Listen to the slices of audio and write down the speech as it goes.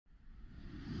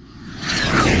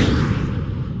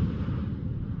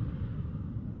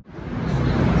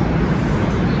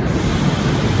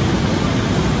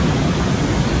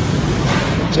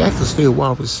State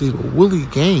wide receiver Willie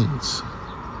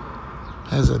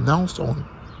has announced on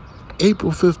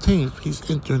April 15th he's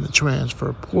entering the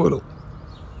transfer portal.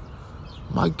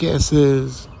 My guess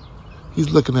is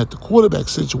he's looking at the quarterback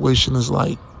situation as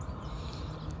like,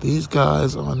 these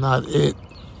guys are not it.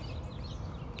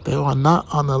 They are not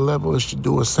on the level of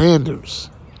Shedeur Sanders.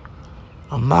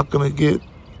 I'm not going to get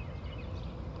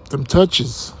them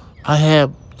touches. I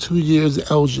have 2 years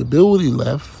of eligibility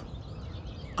left.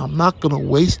 I'm not going to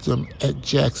waste them at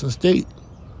Jackson State.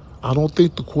 I don't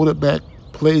think the quarterback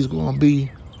play is going to be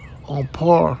on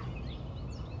par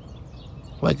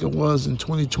like it was in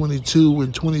 2022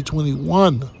 and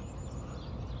 2021.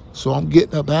 So I'm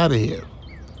getting up out of here.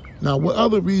 Now, what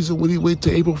other reason would he wait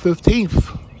till April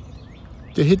 15th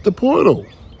to hit the portal?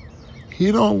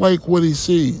 He don't like what he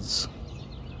sees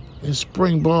in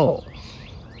spring ball.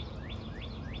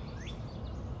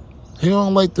 He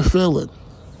don't like the feeling.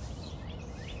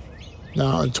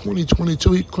 Now, in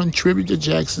 2022, he contributed to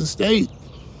Jackson State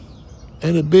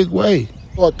in a big way.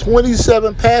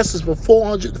 27 passes for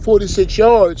 446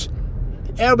 yards,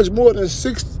 averaged more than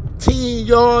 16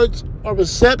 yards a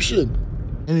reception.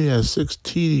 And he has 6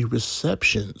 TD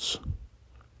receptions.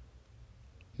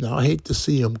 Now, I hate to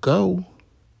see him go,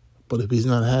 but if he's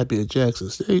not happy at Jackson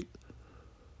State,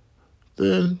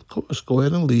 then, of course, go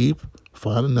ahead and leave,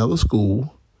 find another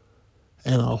school,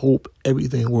 and I hope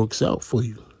everything works out for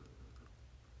you.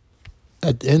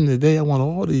 At the end of the day, I want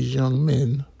all these young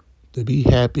men to be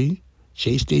happy,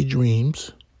 chase their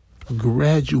dreams,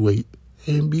 graduate,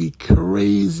 and be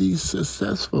crazy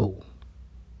successful.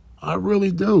 I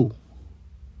really do.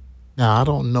 Now, I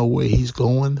don't know where he's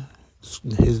going,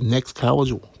 his next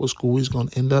college, what school he's going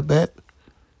to end up at.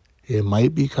 It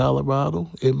might be Colorado.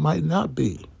 It might not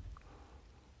be.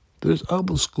 There's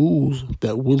other schools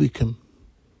that Willie can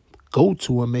go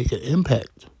to and make an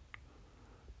impact.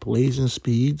 Blazing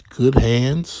speed, good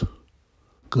hands,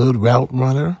 good route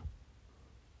runner.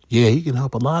 Yeah, he can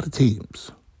help a lot of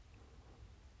teams.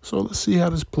 So let's see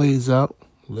how this plays out.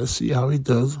 Let's see how he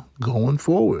does going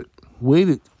forward.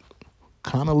 Waited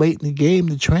kind of late in the game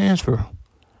to transfer.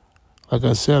 Like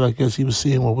I said, I guess he was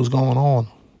seeing what was going on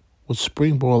with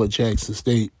spring ball at Jackson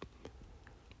State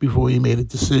before he made a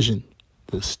decision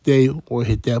to stay or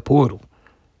hit that portal.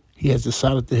 He has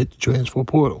decided to hit the transfer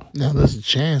portal. Now, there's a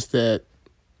chance that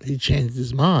he changed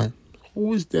his mind.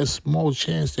 Always that small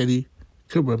chance that he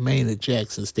could remain at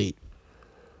Jackson State.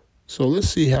 So let's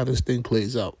see how this thing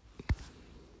plays out.